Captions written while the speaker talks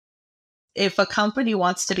if a company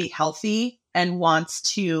wants to be healthy and wants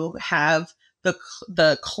to have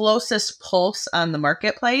the closest pulse on the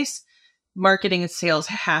marketplace, marketing and sales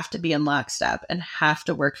have to be in lockstep and have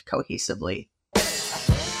to work cohesively.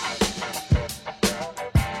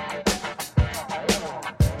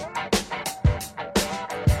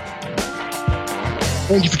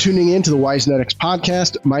 Thank you for tuning in to the WiseNetX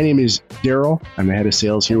podcast. My name is Daryl. I'm the head of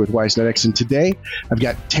sales here with WiseNetX, and today I've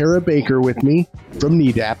got Tera Baker with me from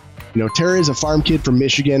NEDAP. You know, Tera is a farm kid from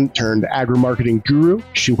Michigan turned agri-marketing guru.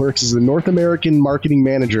 She works as the North American marketing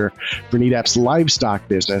manager for NEDAP's Livestock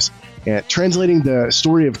business, translating the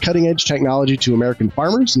story of cutting-edge technology to American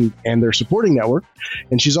farmers and their supporting network.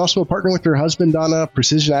 And she's also a partner with her husband on a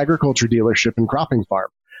precision agriculture dealership and cropping farm.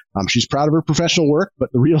 She's proud of her professional work,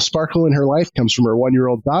 but the real sparkle in her life comes from her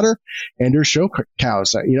 1-year-old daughter and her show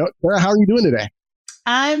cows. Tera, how are you doing today?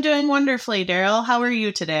 I'm doing wonderfully, Daryl. How are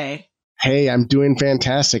you today? Hey, I'm doing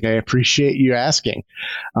fantastic. I appreciate you asking.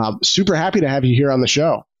 Super happy to have you here on the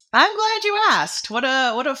show. I'm glad you asked. What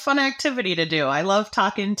a fun activity to do. I love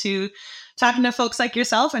talking to folks like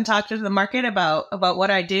yourself and talking to the market about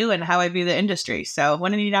what I do and how I view the industry. So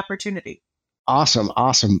what a neat opportunity. Awesome.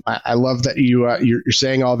 I love that you're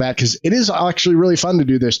saying all that, because it is actually really fun to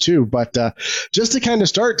do this too. But just to kind of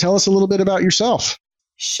start, tell us a little bit about yourself.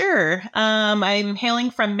 Sure. I'm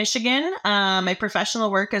hailing from Michigan. My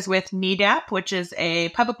professional work is with NEDAP, which is a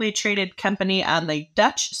publicly traded company on the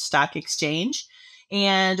Dutch stock exchange.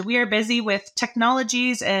 And we are busy with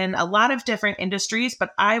technologies in a lot of different industries,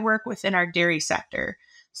 but I work within our dairy sector.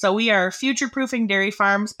 So we are future-proofing dairy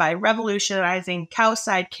farms by revolutionizing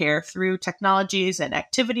cow-side care through technologies and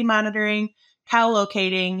activity monitoring, cow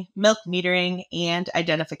locating, milk metering, and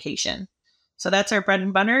identification. So that's our bread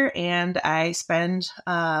and butter, and I spend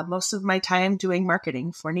most of my time doing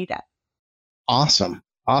marketing for NEDAP. Awesome.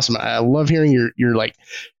 I love hearing you're like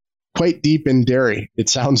quite deep in dairy, it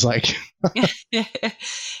sounds like.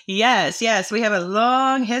 Yes. We have a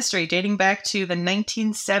long history dating back to the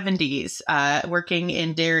 1970s, working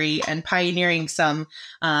in dairy and pioneering some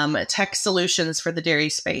tech solutions for the dairy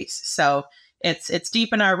space. So it's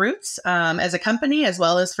deep in our roots as a company, as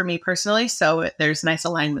well as for me personally. So there's nice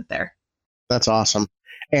alignment there. That's awesome.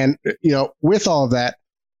 And, with all of that,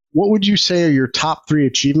 what would you say are your top 3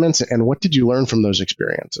 achievements, and what did you learn from those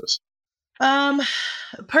experiences?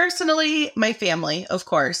 Personally, my family, of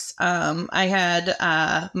course. I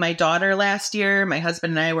had my daughter last year. My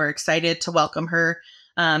husband and I were excited to welcome her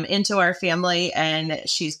into our family, and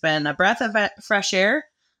she's been a breath of fresh air.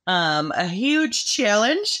 A huge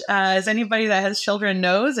challenge. As anybody that has children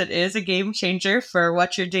knows, it is a game changer for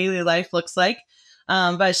what your daily life looks like.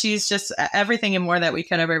 But she's just everything and more that we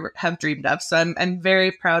could ever have dreamed of. So I'm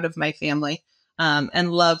very proud of my family.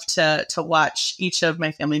 And love to watch each of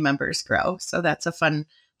my family members grow. So that's a fun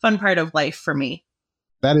part of life for me.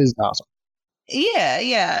 That is awesome.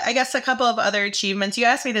 Yeah. I guess a couple of other achievements. You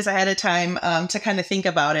asked me this ahead of time to kind of think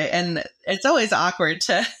about it, and it's always awkward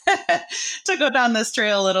to to go down this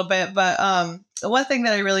trail a little bit. But one thing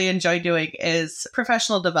that I really enjoy doing is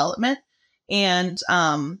professional development. And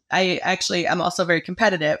I'm also very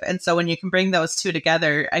competitive. And so when you can bring those two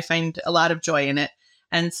together, I find a lot of joy in it.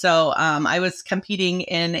 And so I was competing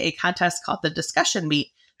in a contest called the Discussion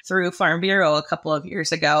Meet through Farm Bureau a couple of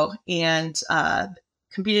years ago, and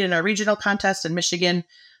competed in a regional contest in Michigan.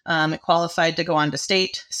 It qualified to go on to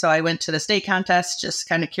state. So I went to the state contest, just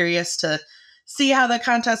kind of curious to see how the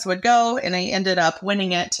contest would go. And I ended up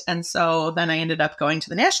winning it. And so then I ended up going to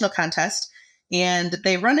the national contest, and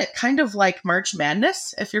they run it kind of like March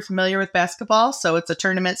Madness, if you're familiar with basketball. So it's a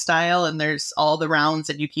tournament style, and there's all the rounds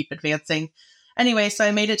and you keep advancing. Anyway, so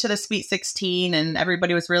I made it to the Sweet 16, and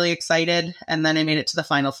everybody was really excited. And then I made it to the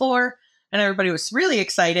Final Four, and everybody was really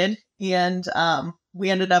excited. And we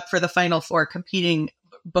ended up for the Final Four competing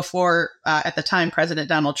before, at the time, President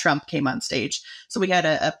Donald Trump came on stage. So we had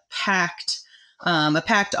a packed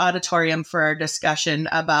auditorium for our discussion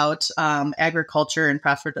about agriculture and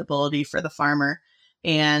profitability for the farmer.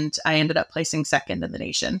 And I ended up placing second in the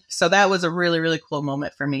nation. So that was a really, really cool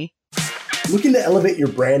moment for me. Looking to elevate your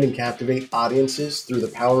brand and captivate audiences through the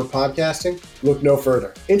power of podcasting? Look no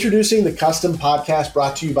further. Introducing the Custom Podcast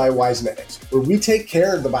brought to you by WiseNetX, where we take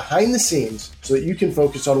care of the behind the scenes so that you can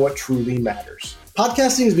focus on what truly matters.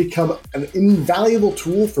 Podcasting has become an invaluable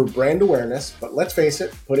tool for brand awareness, but let's face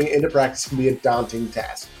it, putting it into practice can be a daunting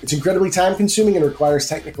task. It's incredibly time-consuming and requires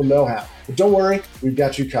technical know-how. But don't worry, we've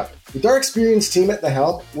got you covered. With our experienced team at the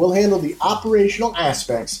helm, we'll handle the operational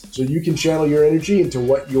aspects so you can channel your energy into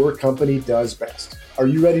what your company does best. Are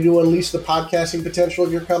you ready to unleash the podcasting potential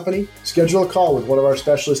of your company? Schedule a call with one of our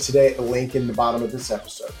specialists today at the link in the bottom of this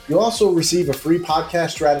episode. You'll also receive a free podcast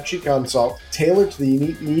strategy consult tailored to the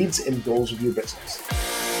unique needs and goals of your business.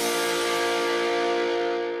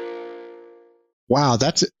 Wow,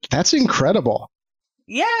 that's incredible.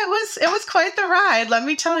 Yeah, it was quite the ride. Let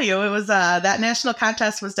me tell you, it was that national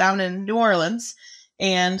contest was down in New Orleans.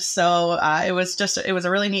 And so it was a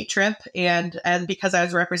really neat trip. And because I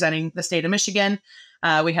was representing the state of Michigan,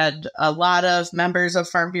 we had a lot of members of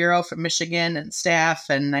Farm Bureau from Michigan and staff,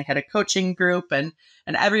 and I had a coaching group and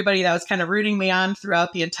everybody that was kind of rooting me on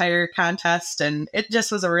throughout the entire contest. And it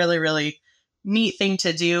just was a really, really neat thing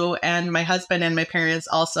to do. And my husband and my parents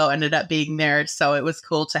also ended up being there. So it was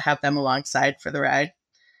cool to have them alongside for the ride.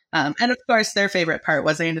 And of course, their favorite part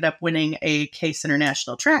was I ended up winning a Case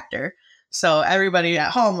International tractor. So everybody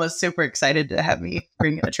at home was super excited to have me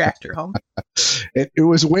bring a tractor home. It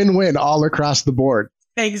was win-win all across the board.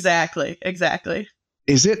 Exactly.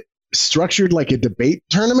 Is it structured like a debate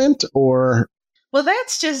tournament or? Well,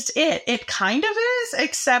 that's just it. It kind of is,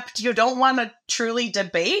 except you don't want to truly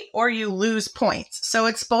debate or you lose points. So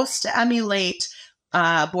it's supposed to emulate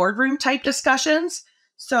boardroom type discussions.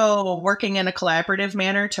 So working in a collaborative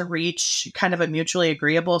manner to reach kind of a mutually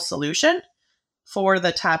agreeable solution for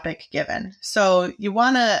the topic given. So you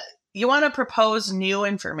want to propose new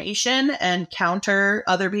information and counter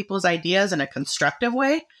other people's ideas in a constructive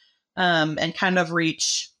way, and kind of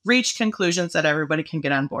reach conclusions that everybody can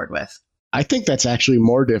get on board with. I think that's actually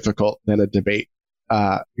more difficult than a debate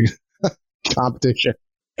competition.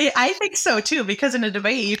 I think so too, because in a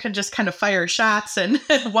debate you can just kind of fire shots and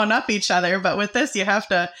one up each other, but with this you have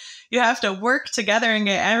to work together and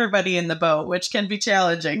get everybody in the boat, which can be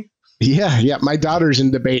challenging. Yeah. My daughter's in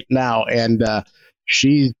debate now, and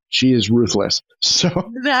she is ruthless.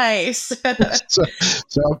 So nice. But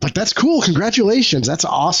that's cool. Congratulations. That's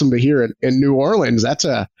awesome to hear in New Orleans. That's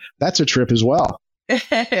a trip as well.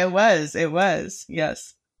 It was.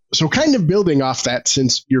 Yes. So kind of building off that,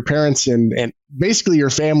 since your parents and basically your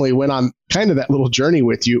family went on kind of that little journey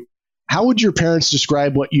with you, how would your parents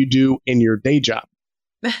describe what you do in your day job?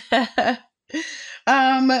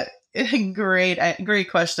 Great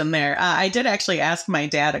question there. I did actually ask my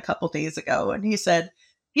dad a couple days ago, and he said,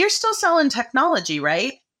 "You're still selling technology,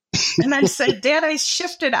 right?" And I said, "Dad, I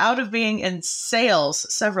shifted out of being in sales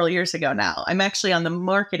several years ago now. I'm actually on the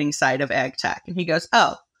marketing side of ag tech." And he goes,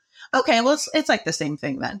 "Oh, okay, well, it's like the same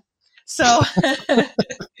thing then." So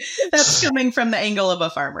that's coming from the angle of a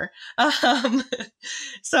farmer.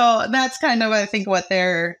 So that's kind of, I think, what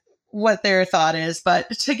their thought is. But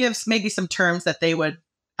to give maybe some terms that they would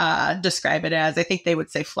describe it as, I think they would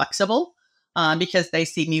say flexible, because they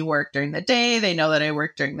see me work during the day. They know that I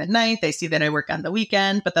work during the night. They see that I work on the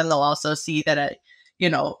weekend, but then they'll also see that I,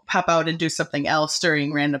 pop out and do something else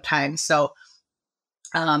during random times. So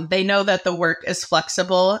they know that the work is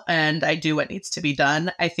flexible and I do what needs to be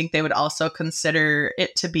done. I think they would also consider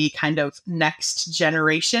it to be kind of next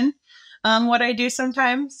generation, what I do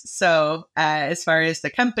sometimes. So as far as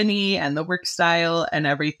the company and the work style and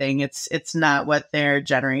everything, it's not what their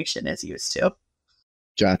generation is used to.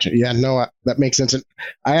 Gotcha. Yeah, no, that makes sense. And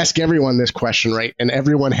I ask everyone this question, right? And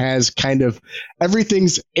everyone has kind of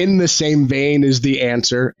everything's in the same vein as the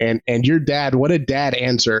answer. And your dad, what a dad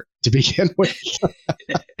answer to begin with.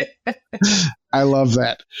 I love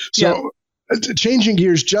that. So changing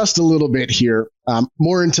gears just a little bit here,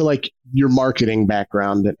 more into like your marketing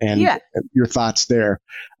background and your thoughts there.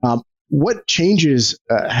 What changes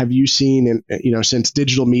have you seen since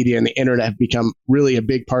digital media and the internet have become really a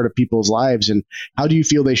big part of people's lives, and how do you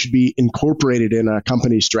feel they should be incorporated in a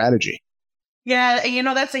company's strategy? Yeah,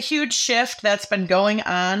 that's a huge shift that's been going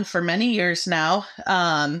on for many years now.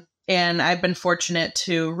 And I've been fortunate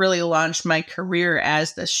to really launch my career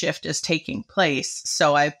as the shift is taking place.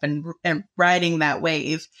 So I've been riding that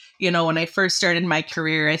wave. When I first started my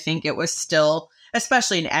career, I think it was still,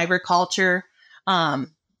 especially in agriculture,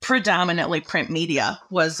 predominantly print media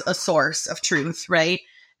was a source of truth, right?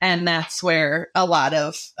 And that's where a lot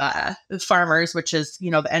of farmers, which is,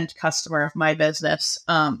 the end customer of my business,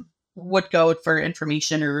 would go for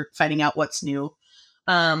information or finding out what's new.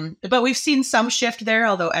 But we've seen some shift there,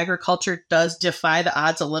 although agriculture does defy the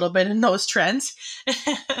odds a little bit in those trends.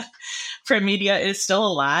 Print media is still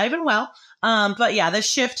alive and well. But yeah, the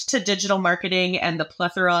shift to digital marketing and the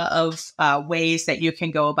plethora of ways that you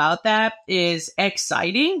can go about that is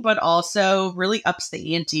exciting, but also really ups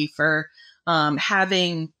the ante for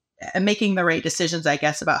making the right decisions, I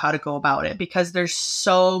guess, about how to go about it, because there's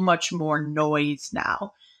so much more noise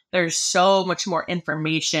now. There's so much more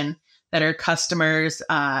information that are customers,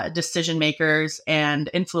 decision makers, and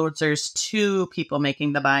influencers to people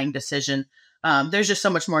making the buying decision. There's just so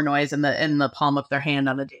much more noise in the palm of their hand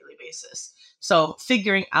on a daily basis. So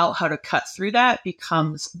figuring out how to cut through that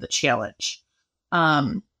becomes the challenge.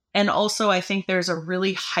 And also, I think there's a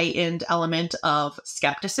really heightened element of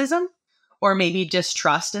skepticism or maybe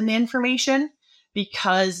distrust in the information,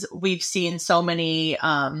 because we've seen so many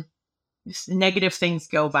negative things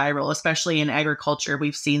go viral, especially in agriculture.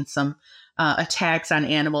 We've seen some attacks on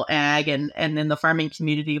animal ag, and in the farming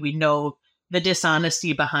community, we know the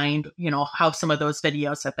dishonesty behind, how some of those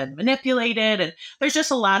videos have been manipulated. And there's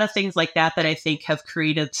just a lot of things like that I think have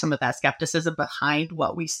created some of that skepticism behind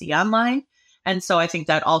what we see online. And so I think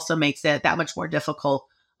that also makes it that much more difficult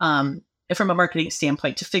from a marketing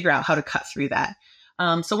standpoint to figure out how to cut through that.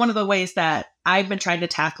 So one of the ways that I've been trying to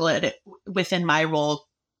tackle it within my role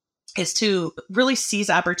is to really seize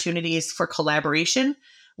opportunities for collaboration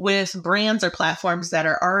with brands or platforms that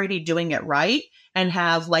are already doing it right and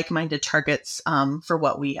have like-minded targets for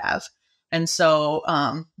what we have. And so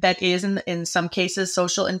that is in some cases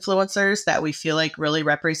social influencers that we feel like really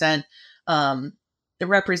represent kind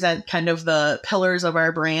of the pillars of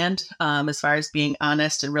our brand, as far as being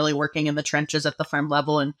honest and really working in the trenches at the farm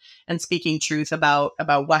level and speaking truth about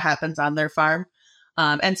what happens on their farm,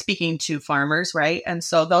 and speaking to farmers, right? And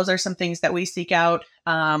so those are some things that we seek out.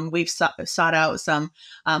 We've sought out some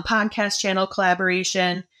podcast channel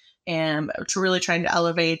collaboration, and to really trying to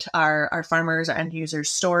elevate our farmers, our end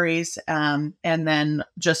users' stories, and then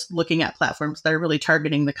just looking at platforms that are really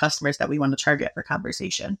targeting the customers that we want to target for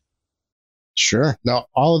conversation. Sure. Now,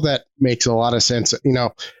 all of that makes a lot of sense,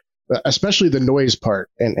 especially the noise part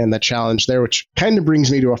and the challenge there, which kind of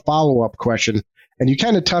brings me to a follow-up question. And you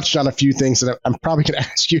kind of touched on a few things that I'm probably going to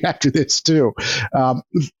ask you after this too.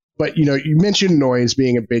 But, you mentioned noise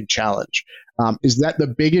being a big challenge. Is that the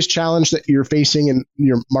biggest challenge that you're facing in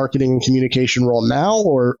your marketing and communication role now,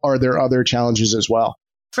 or are there other challenges as well?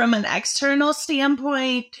 From an external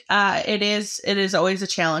standpoint, it is always a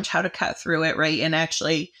challenge how to cut through it, right? And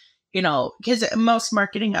actually, because most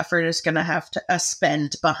marketing effort is going to have a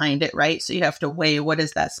spend behind it, right? So you have to weigh what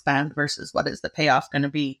is that spend versus what is the payoff going to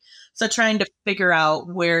be. So trying to figure out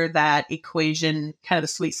where that equation, kind of the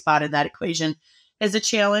sweet spot in that equation, is a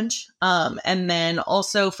challenge. And then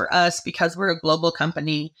also for us, because we're a global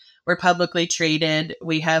company, we're publicly traded,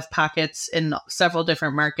 we have pockets in several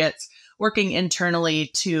different markets, working internally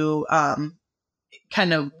to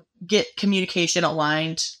kind of get communication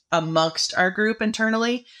aligned amongst our group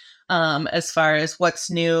internally. As far as what's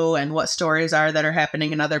new and what stories are that are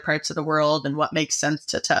happening in other parts of the world and what makes sense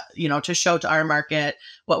to show to our market,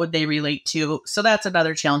 what would they relate to? So that's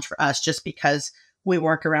another challenge for us, just because we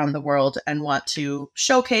work around the world and want to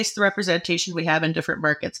showcase the representation we have in different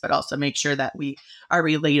markets, but also make sure that we are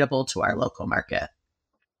relatable to our local market.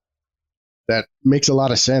 That makes a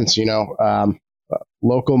lot of sense.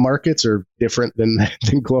 Local markets are different than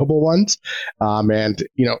global ones. I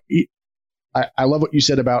love what you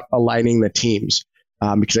said about aligning the teams,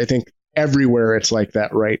 because I think everywhere it's like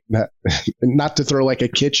that, right? Not to throw like a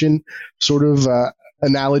kitchen sort of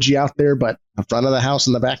analogy out there, but the front of the house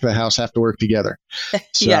and the back of the house have to work together.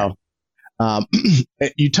 So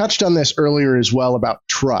you touched on this earlier as well about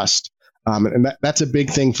trust, and that's a big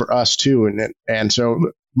thing for us too. And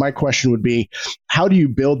so my question would be, how do you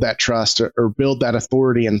build that trust or build that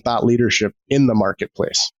authority and thought leadership in the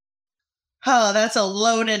marketplace? Oh, that's a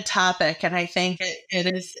loaded topic. And I think it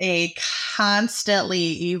is a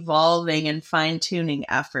constantly evolving and fine-tuning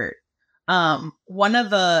effort. One of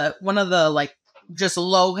the like just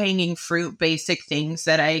low-hanging fruit basic things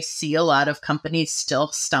that I see a lot of companies still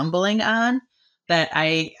stumbling on, that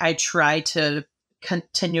I try to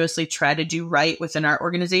continuously try to do right within our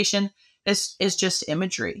organization, is just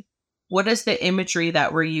imagery. What is the imagery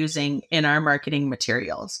that we're using in our marketing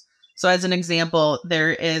materials? So as an example,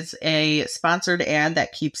 there is a sponsored ad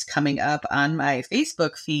that keeps coming up on my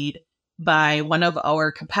Facebook feed by one of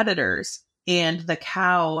our competitors. And the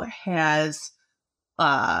cow has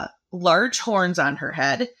large horns on her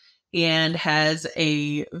head and has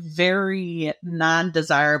a very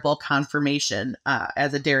non-desirable conformation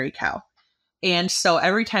as a dairy cow. And so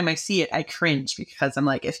every time I see it, I cringe, because I'm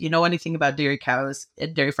like, if you know anything about dairy cows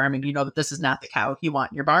and dairy farming, you know that this is not the cow you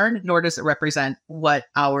want in your barn, nor does it represent what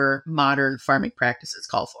our modern farming practices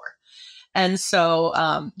call for. And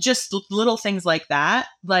so just little things like that,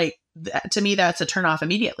 to me, that's a turnoff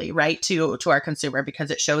immediately, right, to our consumer,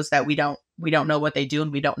 because it shows that we don't know what they do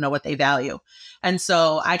and we don't know what they value. And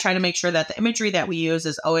so I try to make sure that the imagery that we use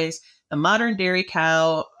is always a modern dairy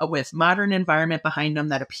cow with modern environment behind them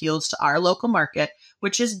that appeals to our local market,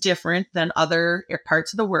 which is different than other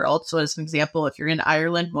parts of the world. So as an example, if you're in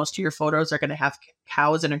Ireland, most of your photos are going to have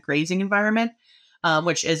cows in a grazing environment,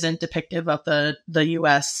 which isn't depictive of the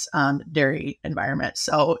U.S. Dairy environment.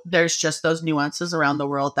 So there's just those nuances around the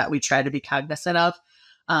world that we try to be cognizant of.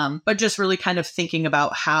 But just really kind of thinking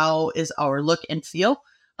about how is our look and feel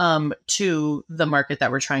to the market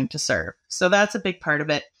that we're trying to serve. So that's a big part of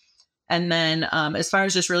it. And then as far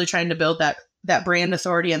as just really trying to build that brand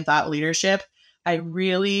authority and thought leadership, I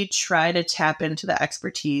really try to tap into the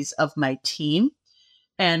expertise of my team.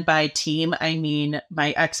 And by team, I mean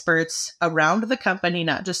my experts around the company,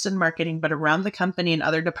 not just in marketing, but around the company and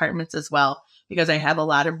other departments as well, because I have a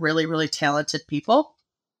lot of really, really talented people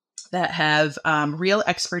that have real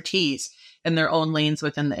expertise in their own lanes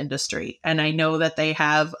within the industry. And I know that they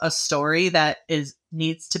have a story that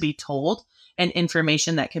needs to be told and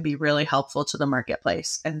information that can be really helpful to the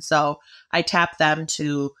marketplace. And so I tap them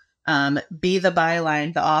to be the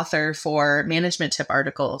byline, the author for management tip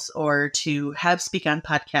articles, or to have speak on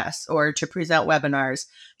podcasts, or to present webinars,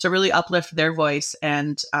 to really uplift their voice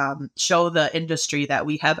and show the industry that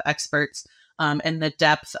we have experts and the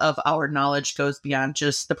depth of our knowledge goes beyond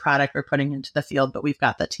just the product we're putting into the field, but we've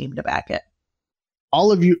got the team to back it.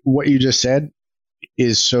 All of you, what you just said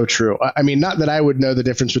is so true. I mean, not that I would know the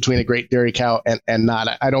difference between a great dairy cow and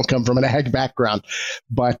not. I don't come from an ag background,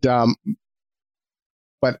 but I've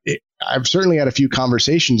certainly had a few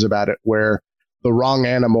conversations about it where the wrong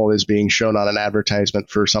animal is being shown on an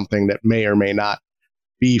advertisement for something that may or may not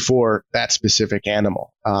be for that specific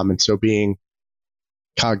animal. And so being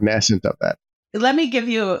cognizant of that. Let me give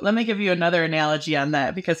you another analogy on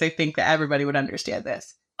that, because I think that everybody would understand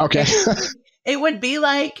this. Okay. It would be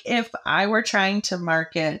like if I were trying to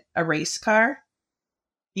market a race car,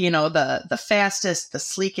 the fastest, the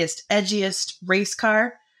sleekest, edgiest race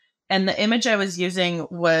car. And the image I was using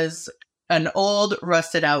was an old,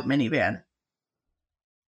 rusted out minivan.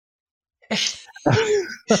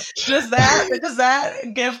 Does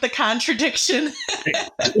that give the contradiction?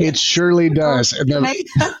 It surely does.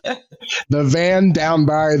 The van down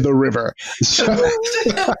by the river. So,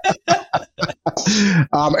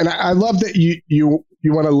 and I love that you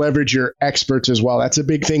want to leverage your experts as well. That's a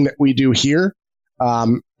big thing that we do here.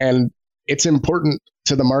 And it's important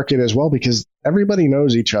to the market as well, because everybody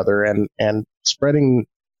knows each other, and spreading,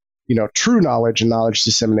 true knowledge and knowledge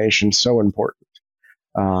dissemination is so important.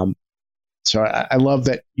 So I love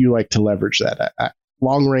that you like to leverage that.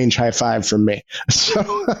 Long range high five from me.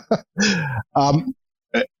 So,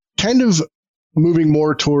 kind of moving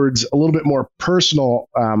more towards a little bit more personal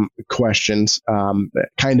questions,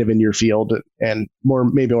 kind of in your field and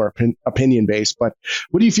maybe more opinion based. But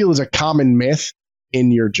what do you feel is a common myth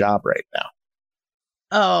in your job right now?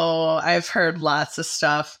 Oh, I've heard lots of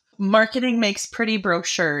stuff. Marketing makes pretty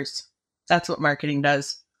brochures. That's what marketing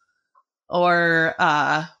does. Or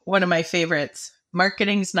one of my favorites,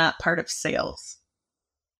 marketing's not part of sales.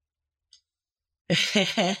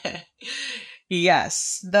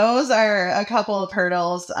 Yes, those are a couple of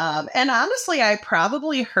hurdles. And honestly, I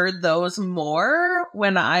probably heard those more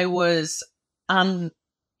when I was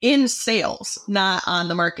in sales, not on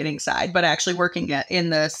the marketing side, but actually working in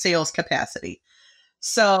the sales capacity.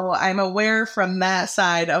 So I'm aware from that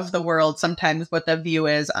side of the world sometimes what the view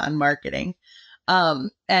is on marketing.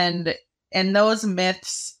 And those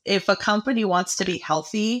myths, if a company wants to be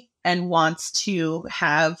healthy and wants to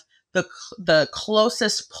have the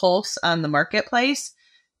closest pulse on the marketplace,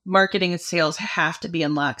 marketing and sales have to be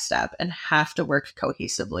in lockstep and have to work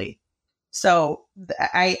cohesively. So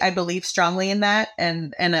I believe strongly in that.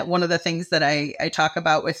 And one of the things that I talk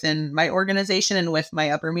about within my organization and with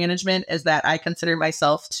my upper management is that I consider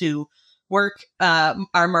myself to work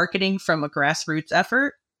our marketing from a grassroots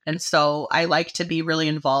effort. And so I like to be really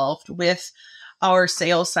involved with our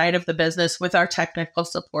sales side of the business, with our technical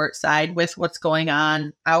support side, with what's going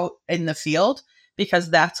on out in the field, because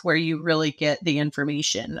that's where you really get the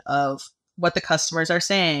information of what the customers are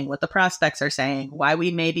saying, what the prospects are saying, why we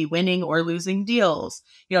may be winning or losing deals.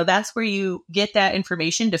 That's where you get that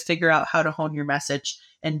information to figure out how to hone your message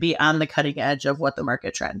and be on the cutting edge of what the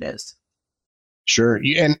market trend is. Sure.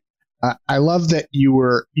 And I love that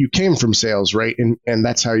you came from sales, right? And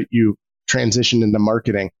that's how you transitioned into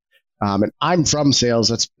marketing. And I'm from sales.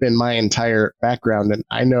 That's been my entire background. And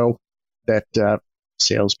I know that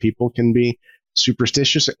salespeople can be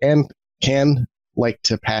superstitious and can like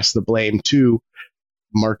to pass the blame to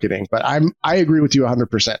marketing. But I agree with you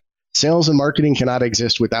 100%. Sales and marketing cannot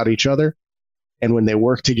exist without each other. And when they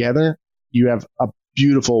work together, you have a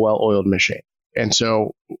beautiful, well-oiled machine. And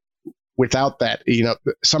so without that,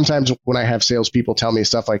 sometimes when I have salespeople tell me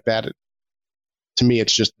stuff like that, to me,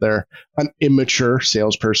 it's just they're an immature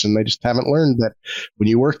salesperson. They just haven't learned that when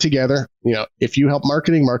you work together, if you help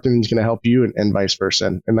marketing, marketing is going to help you and vice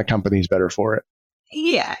versa. And the company's better for it.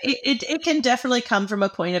 Yeah, it can definitely come from a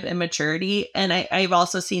point of immaturity. And I've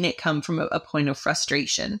also seen it come from a point of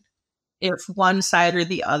frustration. If one side or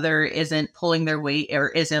the other isn't pulling their weight or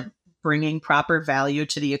isn't bringing proper value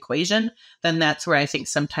to the equation, then that's where I think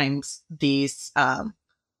sometimes these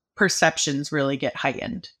perceptions really get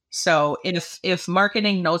heightened. So if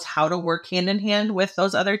marketing knows how to work hand in hand with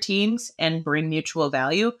those other teams and bring mutual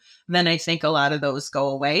value, then I think a lot of those go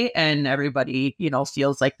away and everybody,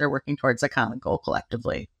 feels like they're working towards a common goal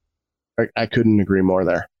collectively. I couldn't agree more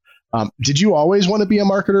there. Did you always want to be a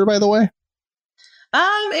marketer, by the way?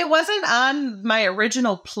 It wasn't on my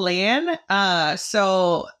original plan.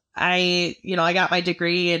 So I got my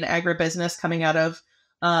degree in agribusiness coming out of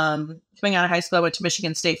high school. I went to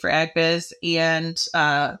Michigan State for ag biz and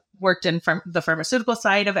worked in the pharmaceutical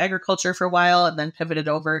side of agriculture for a while, and then pivoted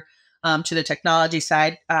over to the technology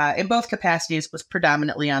side. In both capacities, was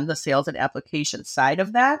predominantly on the sales and application side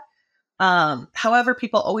of that. However,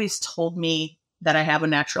 people always told me that I have a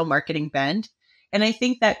natural marketing bend, and I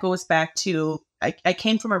think that goes back to I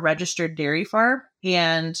came from a registered dairy farm,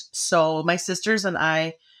 and so my sisters and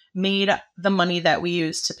I made the money that we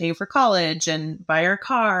used to pay for college and buy our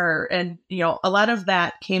car. And, a lot of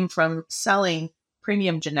that came from selling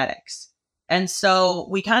premium genetics. And so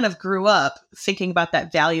we kind of grew up thinking about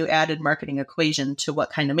that value added marketing equation to what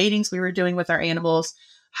kind of matings we were doing with our animals,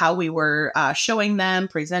 how we were showing them,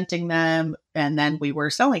 presenting them, and then we were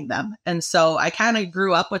selling them. And so I kind of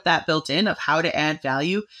grew up with that built in of how to add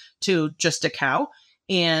value to just a cow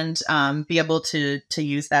and be able to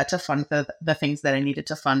use that to fund the things that I needed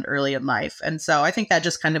to fund early in life. And so I think that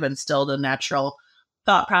just kind of instilled a natural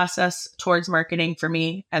thought process towards marketing for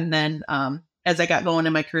me. And then as I got going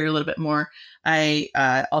in my career a little bit more, I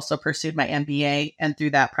also pursued my MBA. And through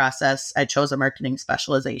that process, I chose a marketing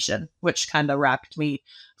specialization, which kind of rocked me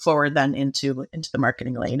forward then into the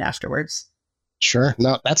marketing lane afterwards. Sure.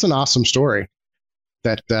 No, that's an awesome story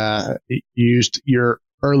that you used your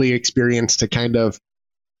early experience to kind of,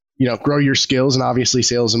 grow your skills, and obviously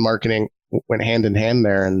sales and marketing went hand in hand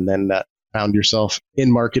there, and then found yourself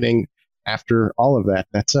in marketing after all of that.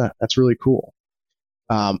 That's really cool.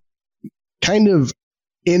 Kind of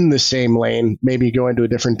in the same lane, maybe going to a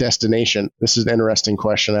different destination. This is an interesting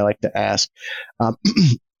question I like to ask.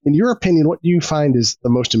 In your opinion, what do you find is the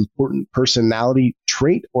most important personality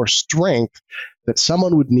trait or strength that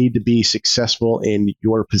someone would need to be successful in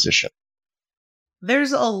your position?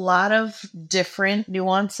 There's a lot of different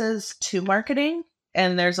nuances to marketing,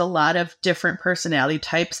 and there's a lot of different personality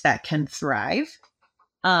types that can thrive.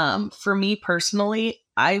 For me personally,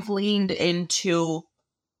 I've leaned into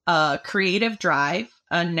a creative drive,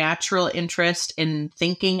 a natural interest in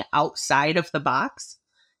thinking outside of the box,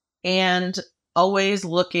 and always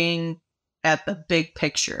looking at the big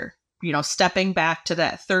picture, stepping back to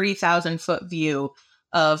that 30,000 foot view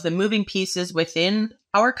of the moving pieces within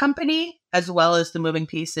our company, as well as the moving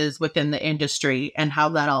pieces within the industry and how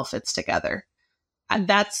that all fits together. And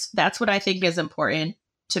that's what I think is important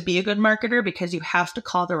to be a good marketer, because you have to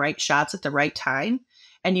call the right shots at the right time.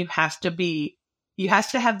 And you have to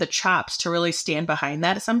have the chops to really stand behind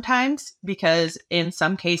that sometimes, because in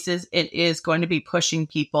some cases it is going to be pushing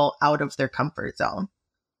people out of their comfort zone.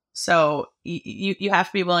 So you have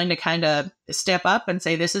to be willing to kind of step up and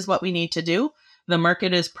say, this is what we need to do. The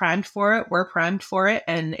market is primed for it. We're primed for it,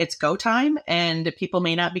 and it's go time. And people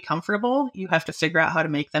may not be comfortable. You have to figure out how to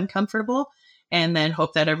make them comfortable, and then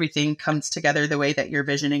hope that everything comes together the way that you're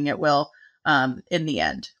visioning it will in the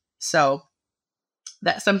end. So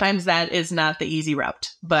that sometimes that is not the easy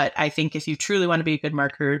route, but I think if you truly want to be a good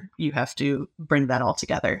marketer, you have to bring that all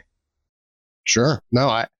together. Sure.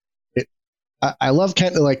 No, I love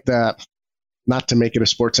kind of like not to make it a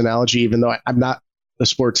sports analogy, even though I'm not a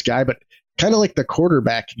sports guy, but kind of like the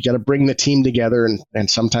quarterback. You got to bring the team together, and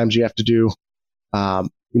sometimes you have to do,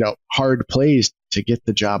 hard plays to get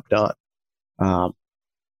the job done.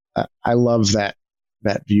 I love that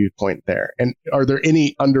viewpoint there. And are there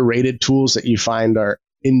any underrated tools that you find are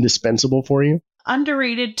indispensable for you?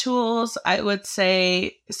 Underrated tools, I would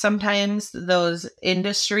say sometimes those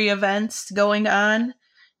industry events going on.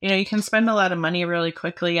 You can spend a lot of money really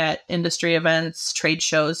quickly at industry events, trade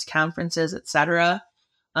shows, conferences, etc.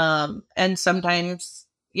 And sometimes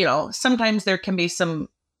there can be some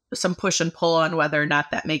push and pull on whether or not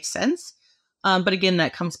that makes sense. But again,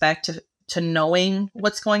 that comes back to knowing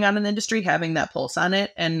what's going on in the industry, having that pulse on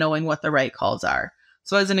it, and knowing what the right calls are.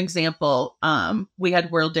 So as an example, we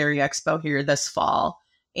had World Dairy Expo here this fall,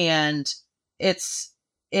 and it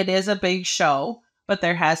is a big show, but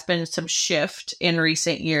there has been some shift in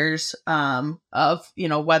recent years of,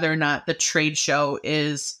 whether or not the trade show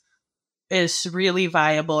is really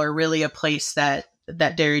viable or really a place that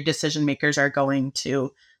dairy decision makers are going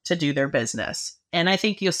to do their business. And I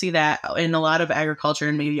think you'll see that in a lot of agriculture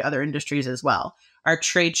and maybe other industries as well. Are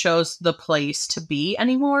trade shows the place to be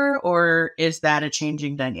anymore, or is that a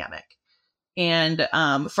changing dynamic? And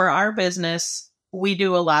for our business, we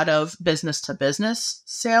do a lot of business to business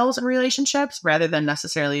sales and relationships rather than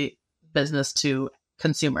necessarily business to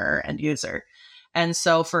consumer or end user. And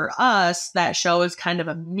so for us, that show is kind of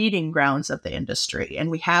a meeting grounds of the industry.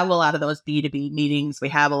 And we have a lot of those B2B meetings. We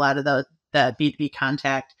have a lot of the B2B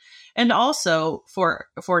contact. And also for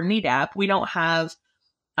NEDAP, we don't have,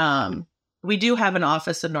 we do have an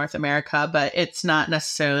office in North America, but it's not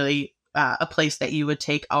necessarily a place that you would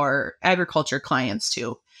take our agriculture clients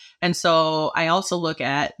to. And so I also look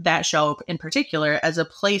at that show in particular as a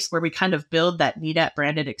place where we kind of build that NEDAP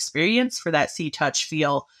branded experience for that see, touch,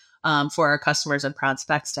 feel for our customers and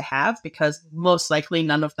prospects to have, because most likely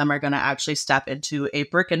none of them are going to actually step into a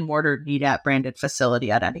brick and mortar NEDAP branded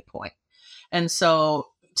facility at any point. And so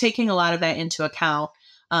taking a lot of that into account,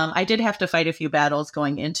 I did have to fight a few battles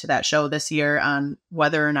going into that show this year on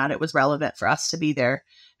whether or not it was relevant for us to be there.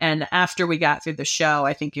 And after we got through the show,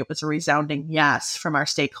 I think it was a resounding yes from our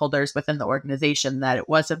stakeholders within the organization that it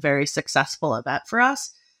was a very successful event for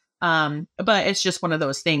us. But it's just one of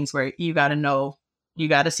those things where you got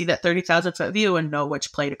to see that 30,000 foot view and know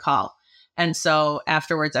which play to call. And so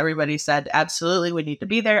afterwards, everybody said, absolutely, we need to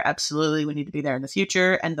be there. Absolutely, we need to be there in the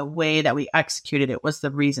future. And the way that we executed it was the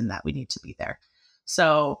reason that we need to be there.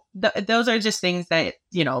 So those are just things that,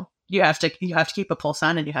 you have to keep a pulse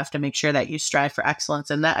on, and you have to make sure that you strive for excellence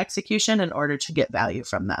in that execution in order to get value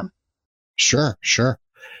from them. Sure.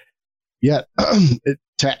 Yeah.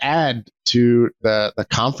 To add to the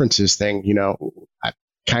conferences thing, I've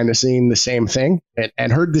kind of seen the same thing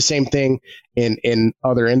and heard the same thing in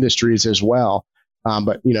other industries as well.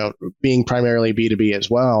 But, being primarily B2B as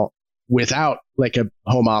well, without like a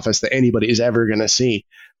home office that anybody is ever going to see,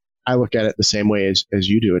 I look at it the same way as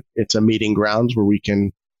you do. It's a meeting grounds where we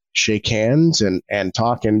can shake hands and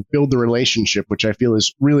talk and build the relationship, which I feel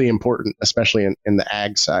is really important, especially in the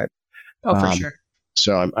ag side. Oh, for sure.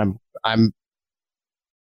 So I'm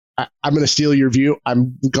going to steal your view.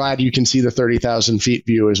 I'm glad you can see the 30,000 feet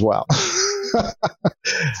view as well.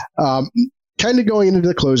 Kind of going into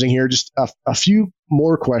the closing here, just a few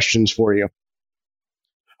more questions for you.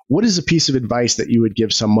 What is a piece of advice that you would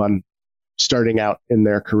give someone starting out in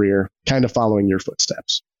their career, kind of following your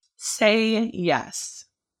footsteps? Say yes.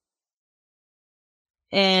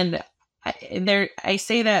 And I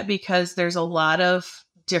say that because there's a lot of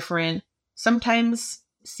different, sometimes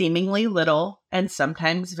seemingly little and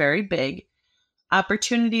sometimes very big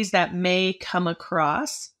opportunities that may come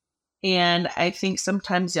across. And I think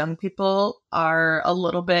sometimes young people are a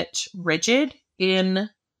little bit rigid in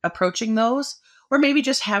approaching those, or maybe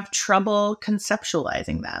just have trouble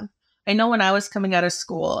conceptualizing them. I know when I was coming out of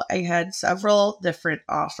school, I had several different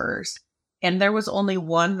offers, and there was only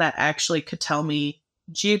one that actually could tell me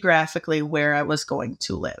geographically where I was going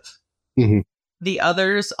to live. Mm-hmm. The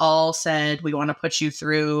others all said, we want to put you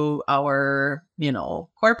through our,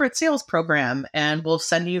 corporate sales program, and we'll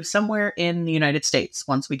send you somewhere in the United States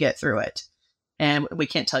once we get through it. And we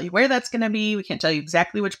can't tell you where that's going to be. We can't tell you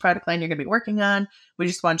exactly which product line you're going to be working on. We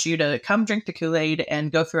just want you to come drink the Kool-Aid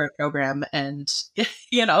and go through our program. And,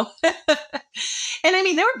 and I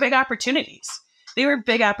mean, there were big opportunities. They were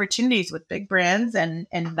big opportunities with big brands and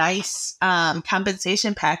nice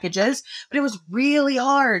compensation packages, but it was really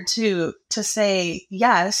hard to say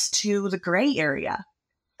yes to the gray area.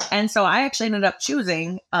 And so I actually ended up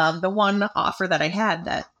choosing the one offer that I had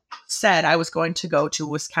that said I was going to go to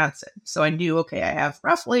Wisconsin. So I knew, okay, I have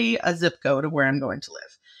roughly a zip code of where I'm going to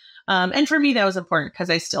live. And for me, that was important because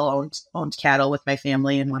I still owned cattle with my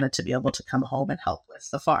family and wanted to be able to come home and help with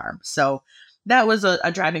the farm. So that was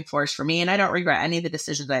a driving force for me. And I don't regret any of the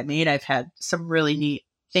decisions I made. I've had some really neat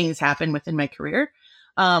things happen within my career.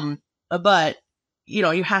 But,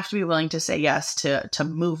 you have to be willing to say yes to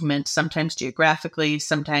movement, sometimes geographically,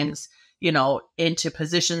 sometimes, into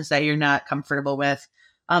positions that you're not comfortable with.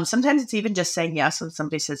 Sometimes it's even just saying yes when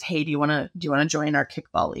somebody says, hey, do you want to join our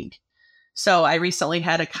kickball league? So I recently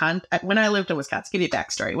had when I lived in Wisconsin, give you a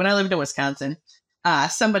backstory. When I lived in Wisconsin,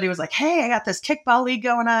 somebody was like, hey, I got this kickball league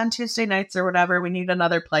going on Tuesday nights or whatever. We need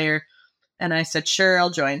another player. And I said, sure,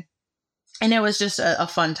 I'll join. And it was just a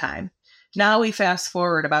fun time. Now we fast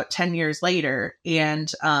forward about 10 years later, and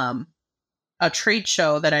a trade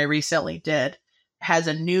show that I recently did has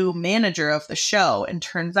a new manager of the show, and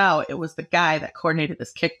turns out it was the guy that coordinated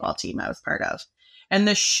this kickball team I was part of. And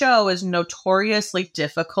the show is notoriously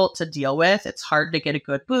difficult to deal with. It's hard to get a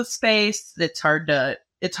good booth space. It's hard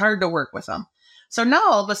to work with them. So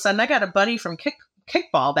now all of a sudden I got a buddy from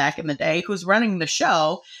kickball back in the day who's running the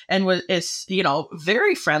show and is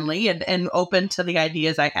very friendly and open to the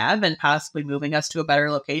ideas I have and possibly moving us to a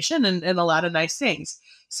better location and a lot of nice things.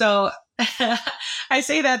 So I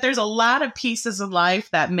say that there's a lot of pieces of life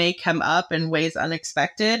that may come up in ways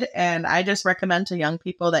unexpected. And I just recommend to young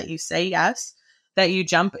people that you say yes, that you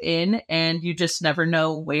jump in, and you just never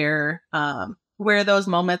know where those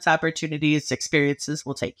moments, opportunities, experiences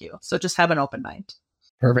will take you. So just have an open mind.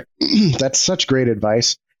 Perfect. That's such great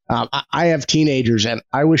advice. I have teenagers, and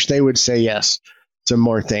I wish they would say yes to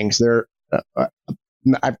more things. They're,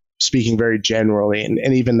 I'm speaking very generally, and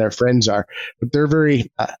even their friends are, but they're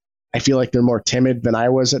very, I feel like they're more timid than I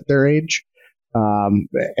was at their age.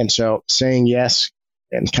 And so saying yes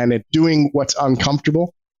and kind of doing what's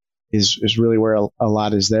uncomfortable is really where a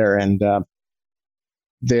lot is there. And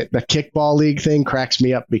the kickball league thing cracks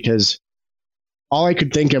me up because all I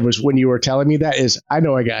could think of was when you were telling me that is, I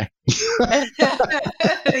know a guy.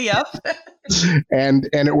 Yep. And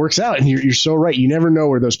it works out. And you're so right. You never know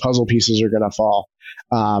where those puzzle pieces are going to fall.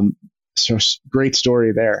 So great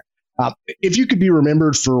story there. If you could be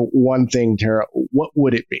remembered for one thing, Tera, what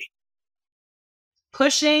would it be?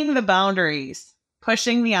 Pushing the boundaries,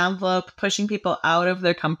 pushing the envelope, pushing people out of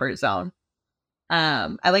their comfort zone.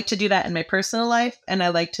 I like to do that in my personal life, and I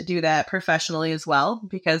like to do that professionally as well,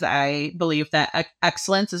 because I believe that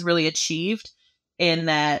excellence is really achieved in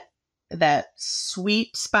that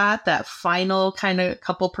sweet spot, that final kind of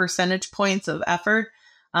couple percentage points of effort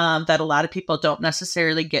that a lot of people don't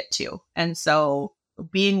necessarily get to. And so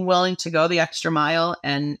being willing to go the extra mile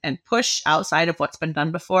and push outside of what's been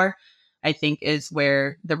done before, I think is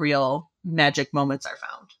where the real magic moments are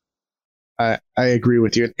found. I agree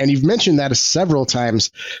with you. And you've mentioned that several times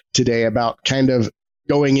today about kind of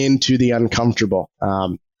going into the uncomfortable.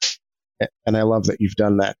 And I love that you've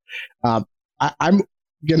done that. I'm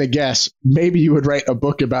going to guess maybe you would write a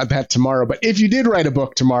book about that tomorrow. But if you did write a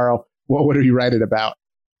book tomorrow, what would you write it about?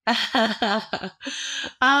 I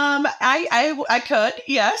could,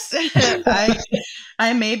 yes.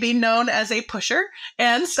 I may be known as a pusher,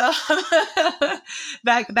 and so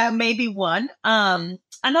that may be one.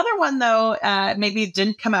 Another one, though, maybe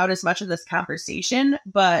didn't come out as much of this conversation,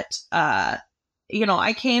 but I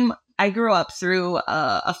grew up through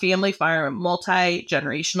a family farm,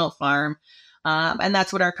 multi-generational farm. And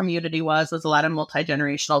that's what our community was a lot of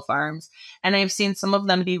multi-generational farms. And I've seen some of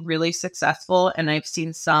them be really successful, and I've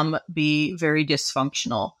seen some be very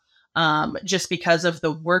dysfunctional, just because of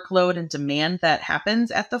the workload and demand that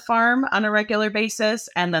happens at the farm on a regular basis.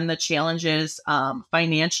 And then the challenges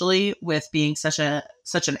financially with being such an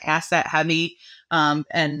asset heavy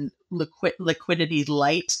and liquidity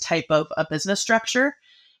light type of a business structure.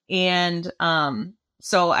 And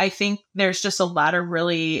so I think there's just a lot of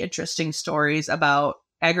really interesting stories about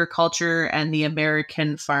agriculture and the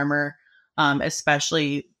American farmer,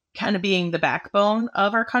 especially kind of being the backbone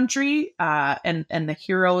of our country and the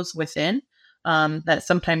heroes within that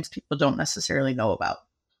sometimes people don't necessarily know about.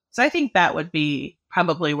 So I think that would be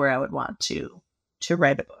probably where I would want to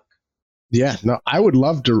write a book. Yeah, no, I would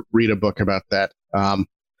love to read a book about that.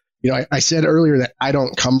 I said earlier that I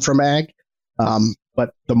don't come from ag.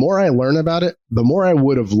 But the more I learn about it, the more I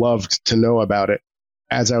would have loved to know about it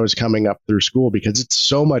as I was coming up through school, because it's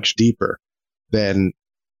so much deeper than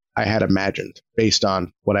I had imagined based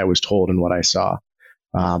on what I was told and what I saw.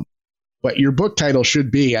 But your book title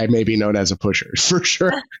should be, I may be known as a pusher, for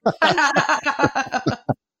sure.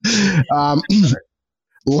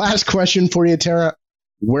 Last question for you, Tera.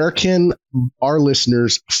 Where can our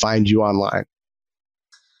listeners find you online?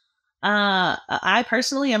 I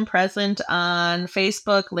personally am present on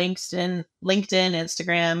Facebook, LinkedIn,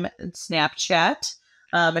 Instagram, and Snapchat.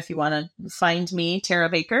 If you want to find me, Tera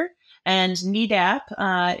Baker. And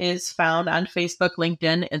NEDAP is found on Facebook,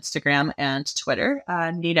 LinkedIn, Instagram, and Twitter.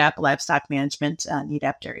 NEDAP Livestock Management,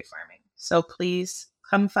 NEDAP Dairy Farming. So please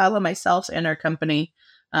come follow myself and our company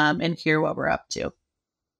and hear what we're up to.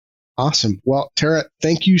 Awesome. Well, Tera,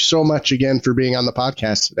 thank you so much again for being on the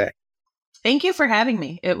podcast today. Thank you for having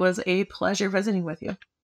me. It was a pleasure visiting with you.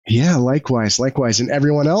 Yeah, likewise. And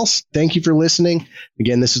everyone else, thank you for listening.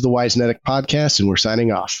 Again, this is the Wise Genetic Podcast, and we're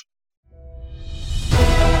signing off.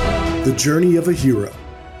 The journey of a hero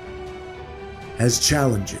has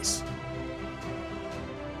challenges,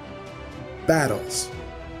 battles,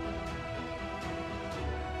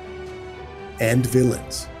 and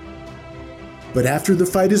villains. But after the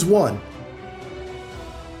fight is won,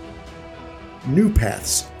 new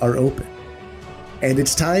paths are open. And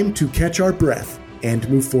it's time to catch our breath and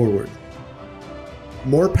move forward.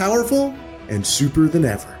 More powerful and super than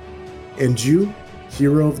ever. And you,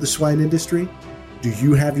 hero of the swine industry, do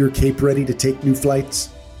you have your cape ready to take new flights?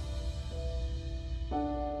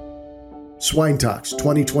 Swine Talks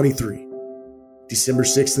 2023, December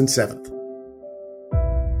 6th and 7th.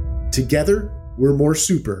 Together, we're more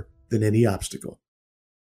super than any obstacle.